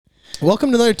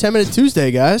Welcome to another 10-Minute Tuesday,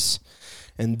 guys.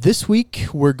 And this week,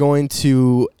 we're going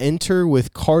to enter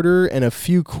with Carter and a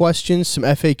few questions, some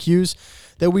FAQs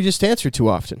that we just answer too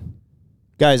often.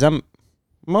 Guys, I'm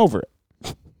over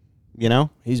it. You know?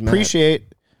 He's mad.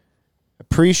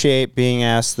 Appreciate being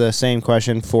asked the same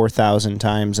question 4,000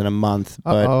 times in a month,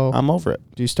 but I'm over it.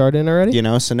 Do you start in already? You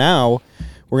know, so now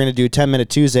we're going to do 10-Minute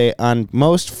Tuesday on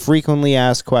most frequently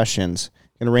asked questions.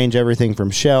 Going to range everything from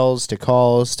shells to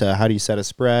calls to how do you set a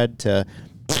spread to,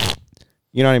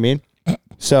 you know what I mean?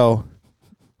 So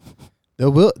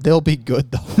they'll be good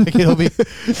though. Like,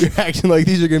 you're acting like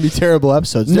these are going to be terrible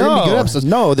episodes. They're going to be good episodes.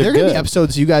 No, they're going to good. be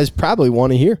episodes you guys probably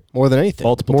want to hear more than anything.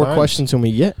 Multiple more times. questions than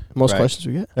we get. Most questions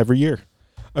we get every year.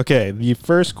 Okay, the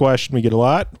first question we get a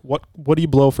lot. What do you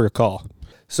blow for a call?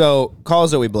 So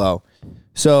calls that we blow.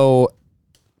 So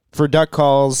for duck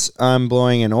calls, I'm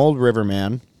blowing an old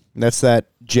Riverman. That's that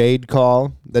jade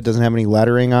call that doesn't have any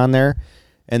lettering on there.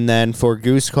 And then for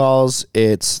goose calls,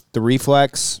 it's the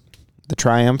Reflex, the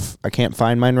Triumph. I can't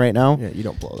find mine right now. Yeah, you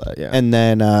don't blow that, yeah. And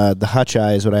then the Hutch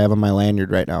Eye is what I have on my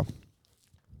lanyard right now.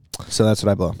 So that's what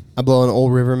I blow. I blow an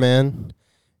old Riverman,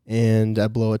 and I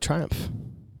blow a Triumph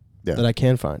that I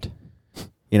can find.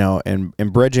 You know, and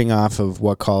bridging off of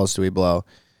what calls do we blow,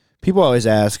 people always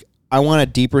ask, I want a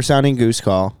deeper sounding goose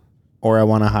call or I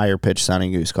want a higher pitch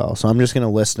sounding goose call. So I'm just going to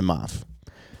list them off.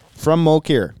 From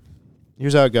Molkir,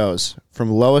 here's how it goes.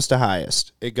 From lowest to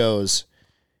highest, it goes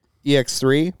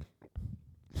EX3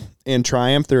 and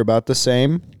Triumph. They're about the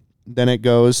same. Then it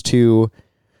goes to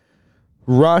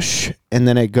Rush, and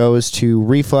then it goes to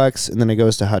Reflex, and then it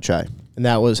goes to Hutch Eye. And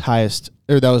that was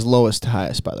lowest to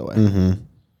highest, by the way.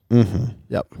 Mm-hmm. Mm-hmm.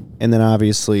 Yep. And then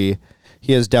obviously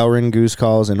he has Delrin goose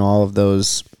calls in all of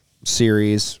those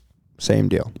series. Same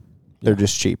deal. They're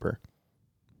just cheaper.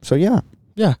 So yeah.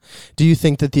 Yeah. Do you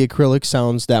think that the acrylic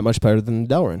sounds that much better than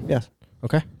the Delrin? Yes.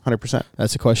 Okay. 100%.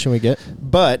 That's a question we get.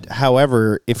 But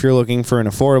however, if you're looking for an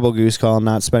affordable goose call,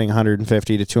 not spending $150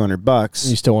 to $200,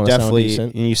 You still want to sound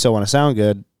decent. And you still want to sound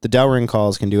good. The Delrin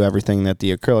calls can do everything that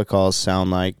the acrylic calls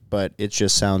sound like, but it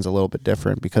just sounds a little bit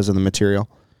different because of the material.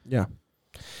 Yeah.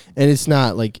 And it's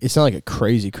not like a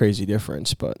crazy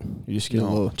difference, but you just get a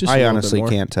little. Just I honestly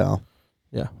can't tell.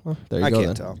 Yeah. Well, there you go. I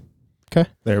can't tell. Okay.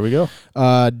 There we go.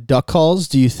 Duck calls.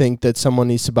 Do you think that someone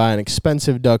needs to buy an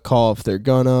expensive duck call if they're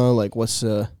gonna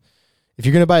if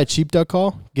you're gonna buy a cheap duck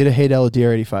call, get a Haydel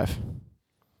DR85.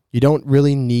 You don't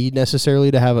really need necessarily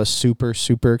to have a super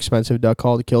expensive duck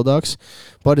call to kill ducks,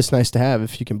 but it's nice to have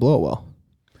if you can blow it well.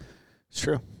 It's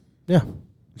true. Yeah.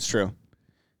 It's true.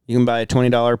 You can buy a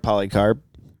 $20 polycarb,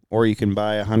 or you can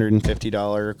buy a $150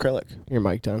 acrylic. Your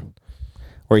mic done.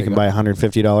 Or you can buy a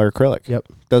 $150 acrylic. Yep.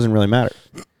 Doesn't really matter.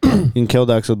 You can kill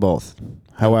ducks with both.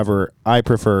 However, I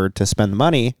prefer to spend the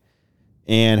money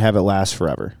and have it last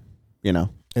forever, you know.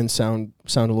 And sound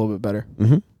a little bit better.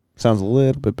 Mm-hmm. Sounds a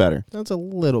little bit better. That's a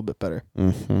little bit better.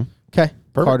 Mm-hmm. Okay.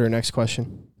 Carter, next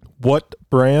question. What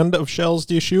brand of shells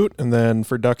do you shoot? And then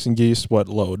for ducks and geese, what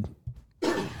load?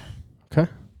 Okay.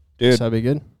 Dude. That'd be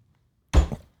good.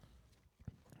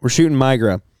 We're shooting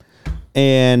Migra,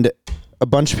 and a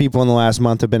bunch of people in the last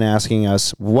month have been asking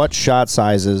us, what shot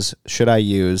sizes should I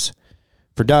use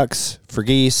for ducks, for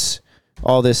geese,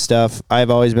 all this stuff. I've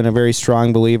always been a very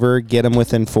strong believer. Get them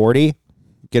within 40,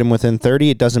 get them within 30.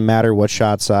 It doesn't matter what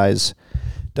shot size.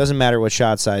 Doesn't matter what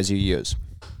shot size you use.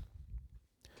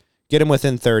 Get them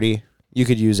within 30. You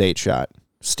could use 8-shot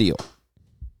steel,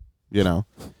 you know.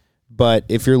 But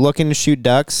if you're looking to shoot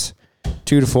ducks,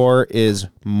 2 to 4 is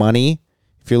money.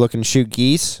 If you're looking to shoot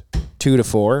geese, 2 to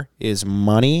 4 is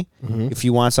money. Mm-hmm. If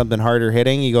you want something harder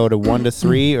hitting, you go to 1 to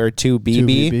 3 or 2 BB. 2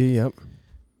 BB, yep.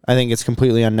 I think it's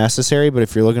completely unnecessary, but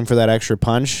if you're looking for that extra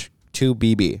punch, 2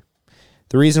 BB.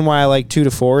 The reason why I like 2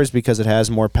 to 4 is because it has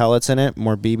more pellets in it,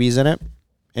 more BBs in it,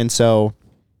 and so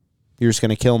you're just going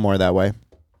to kill more that way.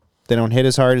 They don't hit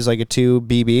as hard as like a 2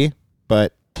 BB,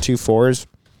 but 2 4s,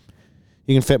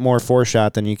 you can fit more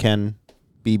 4-shot than you can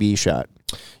BB shot.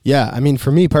 Yeah, I mean, for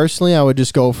me personally, I would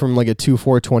just go from like a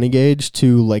 2.4 20 gauge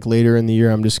to like later in the year,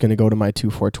 I'm just going to go to my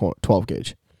 2.4 12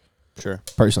 gauge. Sure.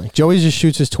 Personally, Joey just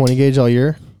shoots his 20 gauge all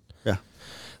year. Yeah,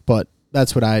 but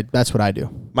that's what I do.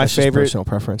 My that's favorite personal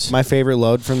preference. My favorite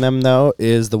load from them though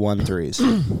is the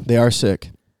 1.3s. They are sick.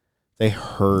 They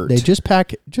hurt. They just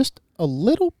pack just a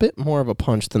little bit more of a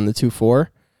punch than the 2.4.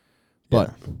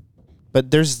 But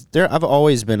I've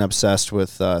always been obsessed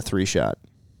with 3-shot.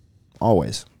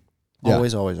 Always. Yeah.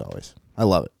 Always. I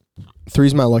love it.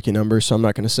 3's my lucky number, so I'm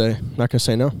not gonna say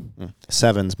no.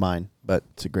 7's mine, but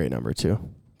it's a great number too.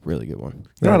 Really good one.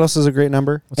 You know what else is a great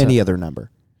number? What's Any that? other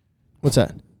number. What's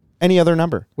that? Any other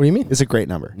number. What do you mean? It's a great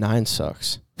number. 9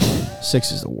 sucks.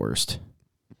 6 is the worst.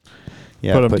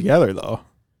 Yeah, Put them together though.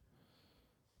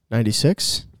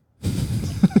 96.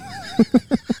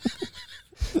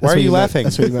 Why are you laughing?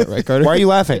 That's what you meant, right, Carter? Why are you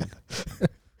laughing?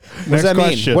 What does that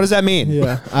mean? What does that mean?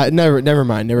 Yeah. Never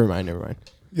mind.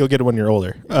 You'll get it when you're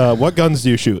older. What guns do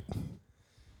you shoot?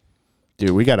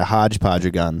 Dude, we got a hodgepodge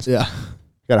of guns. Yeah.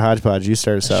 Got a hodgepodge. You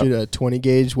start us I out. shoot a 20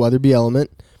 gauge Weatherby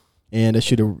Element, and I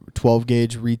shoot a 12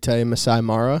 gauge Rite Masai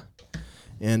Mara,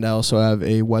 and I also have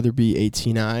a Weatherby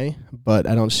 18i, but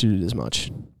I don't shoot it as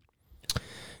much.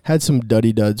 Had some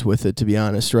duddy duds with it, to be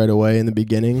honest, right away in the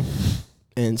beginning,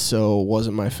 and so it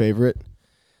wasn't my favorite.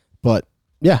 But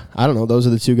yeah, I don't know. Those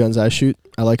are the two guns I shoot.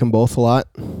 I like them both a lot.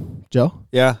 Joe?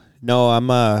 Yeah. No,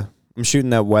 I'm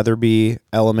shooting that Weatherby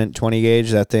Element 20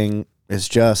 gauge. That thing is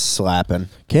just slapping.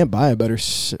 Can't buy a better,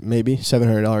 maybe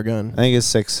 $700 gun. I think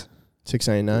it's $699.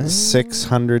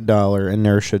 $600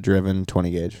 inertia driven 20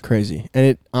 gauge. Crazy. And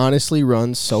it honestly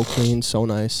runs so clean, so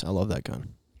nice. I love that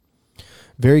gun.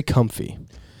 Very comfy.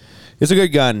 It's a good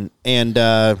gun, and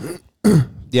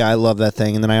yeah, I love that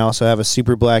thing. And then I also have a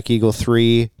Super Black Eagle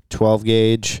 3 12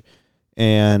 gauge,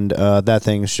 and that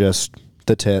thing's just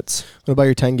the tits. What about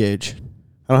your 10 gauge?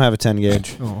 I don't have a 10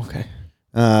 gauge. Oh, okay.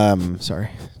 Sorry.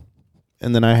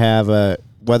 And then I have a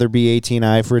Weatherby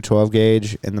 18i for a 12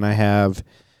 gauge, and then I have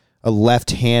a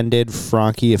left-handed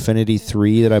Franke Affinity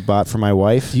 3 that I bought for my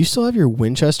wife. Do you still have your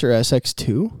Winchester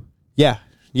SX2? Yeah,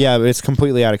 but it's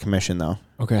completely out of commission though.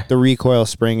 Okay. The recoil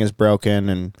spring is broken,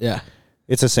 and Yeah.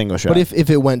 it's a single shot. But if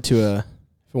it went to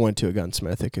a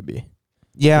gunsmith, it could be.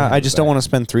 yeah, Yeah, I just don't want to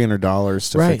spend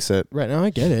 $300 to fix it. Right. Now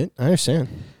I get it. I understand.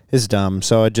 It's dumb.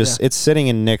 So it's sitting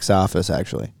in Nick's office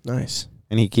actually, Nice.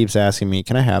 and he keeps asking me,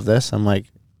 "Can I have this?" I'm like,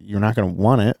 "You're not going to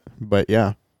want it, but yeah,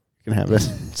 you can have it."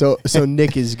 So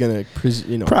Nick is gonna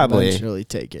Probably. eventually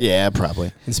take it. Yeah,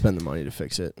 probably. And spend the money to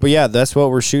fix it. But yeah, that's what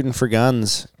we're shooting for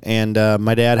guns. And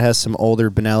my dad has some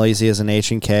older Benellis. He has an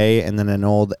H&K and then an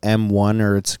old M1,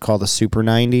 or it's called a Super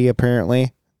 90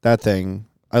 apparently. That thing,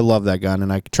 I love that gun.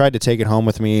 And I tried to take it home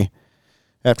with me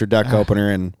after duck opener,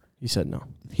 and He said no.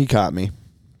 he caught me.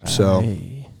 So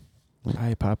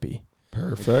Hi, Poppy.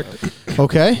 Perfect.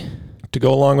 Okay. To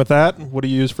go along with that, what do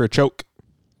you use for a choke?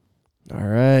 All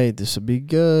right. This will be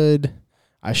good.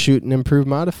 I shoot an improved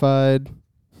modified.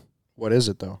 what is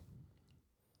it though?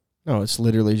 No, it's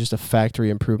literally just a factory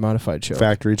improved modified choke.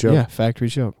 Factory choke? Yeah, factory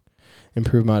choke.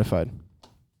 Improved modified.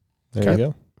 There Okay. you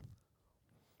go.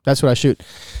 That's what I shoot.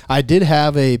 I did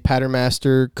have a Pattern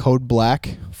Master Code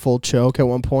Black full choke at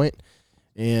one point,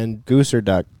 and Goose or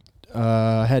duck?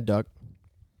 head duck.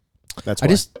 That's I why.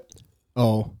 just.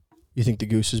 Oh, you think the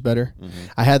goose is better? Mhm.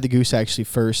 I had the goose actually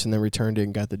first, and then returned it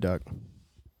and got the duck.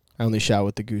 I only shot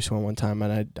with the goose one time,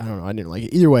 and I don't know. I didn't like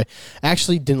it either way. I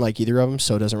actually didn't like either of them,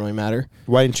 so it doesn't really matter.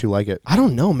 Why didn't you like it? I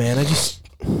don't know, man.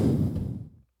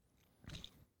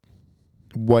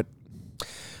 What?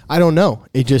 I don't know.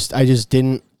 I just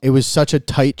didn't. It was such a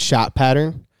tight shot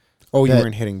pattern. Oh, you That-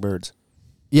 weren't hitting birds.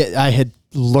 Yeah, I had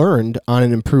learned on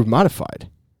an improved modified.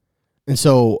 And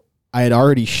so I had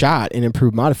already shot an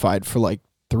improved modified for like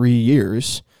 3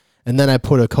 years. And then I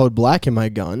put a Code Black in my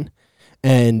gun,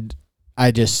 and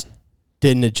I just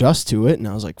didn't adjust to it. And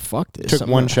I was like, fuck this. Took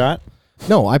one shot?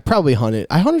 No, I probably hunted.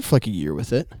 I hunted for like a year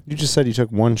with it. You just said you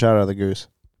took one shot out of the goose.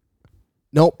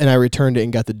 Nope. And I returned it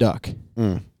and got the duck.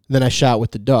 Mm. Then I shot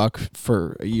with the duck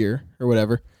for a year or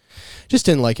whatever. Just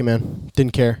didn't like it, man.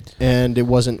 Didn't care. And it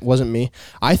wasn't me.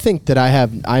 I think that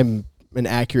I'm an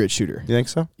accurate shooter. You think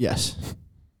so? Yes.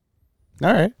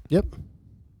 All right. Yep.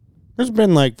 There's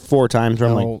been like 4 times where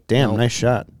I'm No, like, damn, no. nice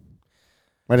shot.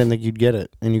 I didn't think you'd get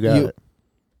it, and you got it.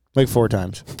 Like 4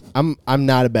 times. I'm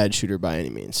not a bad shooter by any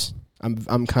means.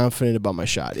 I'm confident about my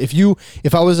shot.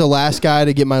 If I was the last guy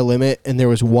to get my limit and there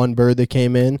was one bird that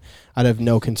came in, I'd have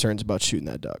no concerns about shooting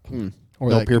that duck. Or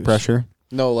No that peer goose. pressure.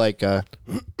 No, like I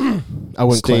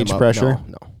wouldn't stage claim up. pressure?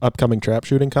 No. Upcoming trap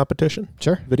shooting competition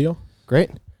Sure. video. Great.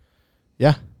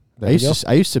 Yeah. There I you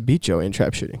go. used to beat Joe in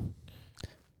trap shooting.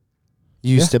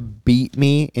 you used to beat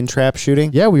me in trap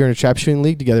shooting, Yeah, we were in a trap shooting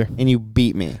league together. and you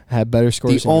beat me. I had better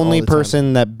scores. The than you all only the time.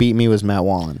 person that beat me was Matt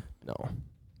Wallen. No.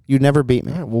 You never beat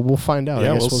me. All right, well, we'll find out. Yeah,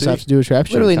 I guess we'll we'll see. just have to do a trap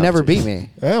shooting. Literally never beat competition.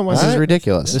 me. Yeah, well, This is Alright.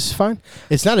 ridiculous. This is fine.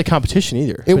 It's not a competition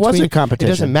either. It was a It competition.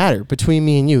 doesn't matter. Between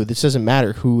me and you, this doesn't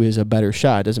matter who is a better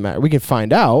shot. It doesn't matter. We can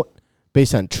find out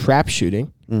based on trap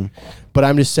shooting. Mm. But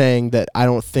I'm just saying that I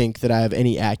don't think that I have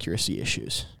any accuracy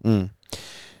issues. Mm.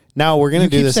 Now we're gonna You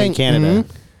do keep this in saying, Canada.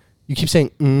 You keep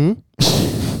saying,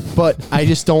 but I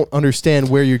just don't understand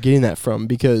where you're getting that from,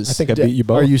 because I think I beat you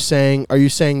both. Are you saying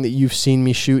that you've seen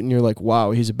me shoot and you're like,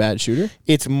 wow, he's a bad shooter?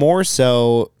 It's more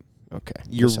so Okay.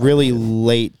 you're Yes, I really did.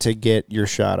 late to get your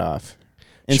shot off.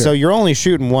 And Sure. so you're only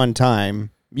shooting one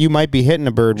time, you might be hitting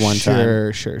a bird one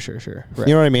time. Sure. Right.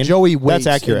 You know what I mean? Joey waits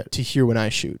That's accurate. to hear when I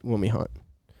shoot when we hunt.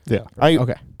 Yeah.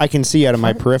 Okay. I can see out of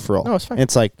my peripheral. No, it's fine.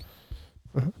 It's like,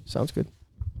 Sounds good.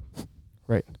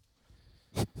 Right.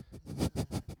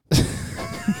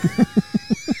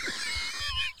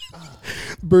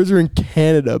 Birds are in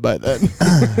Canada by then.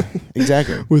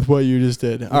 exactly. With what you just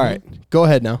did. All right. Go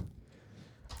ahead now.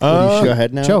 Go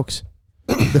ahead now. Chokes.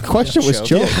 The question was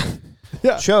choke. choke.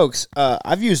 Yeah. Chokes.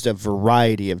 I've used a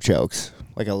variety of chokes,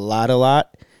 like a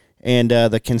lot. And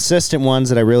the consistent ones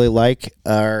that I really like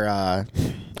are, I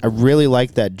really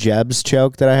like that Jeb's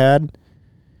choke that I had.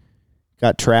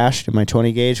 Got trashed in my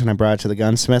 20 gauge when I brought it to the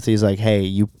gunsmith. He's like, hey,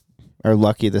 you are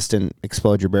lucky this didn't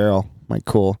explode your barrel. I'm like,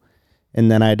 cool.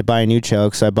 And then I had to buy a new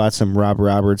choke, so I bought some Rob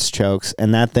Roberts chokes,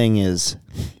 and that thing is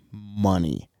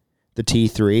money. The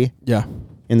T3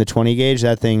 in the 20 gauge,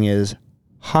 that thing is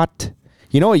hot.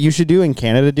 You know what you should do in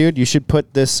Canada, dude? You should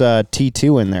put this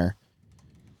T2 in there.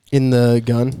 In the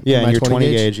gun? Yeah, in in my your 20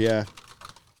 gauge, yeah.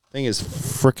 Thing is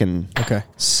freaking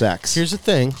sex. Here's the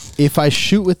thing. If I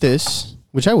shoot with this,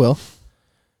 which I will,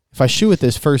 if I shoot with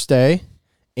this first day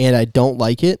and I don't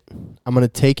like it, I'm going to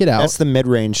take it out. That's the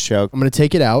mid-range choke. I'm going to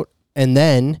take it out. And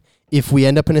then if we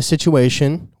end up in a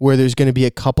situation where there's going to be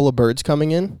a couple of birds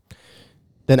coming in,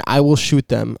 then I will shoot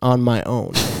them on my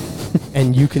own.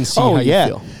 And you can see how you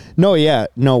feel.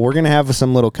 No, we're going to have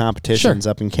some little competitions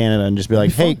up in Canada and just be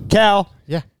like, hey, Cal,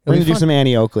 yeah, we're going to do some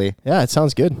Annie Oakley. Yeah, it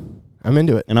sounds good. I'm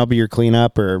into it. And I'll be your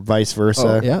cleanup or vice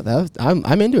versa. Oh, yeah,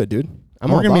 I'm into it, dude. We're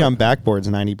going to be on backboards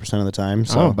 90% of the time.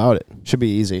 So I'm about it. Should be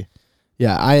easy.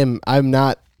 Yeah, I'm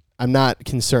not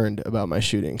concerned about my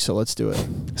shooting, so let's do it.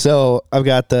 So I've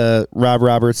got the Rob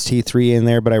Roberts T3 in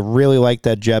there, but I really like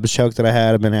that Jeb's choke that I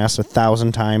had. I've been asked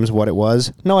 1,000 times what it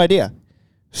was. No idea.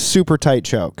 Super tight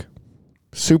choke.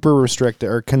 Super restrictive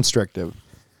or constrictive.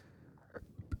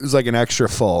 It was like an extra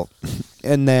full.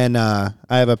 And then I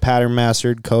have a pattern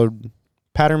mastered code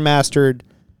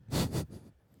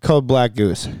Black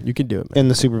Goose. You can do it, man. In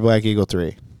the Super Black Eagle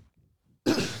 3.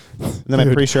 And then I'm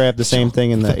pretty sure I have the same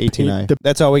thing in the 18i.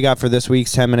 That's all we got for this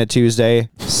week's 10 Minute Tuesday.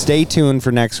 Stay tuned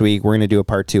for next week. We're going to do a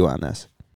part 2 on this.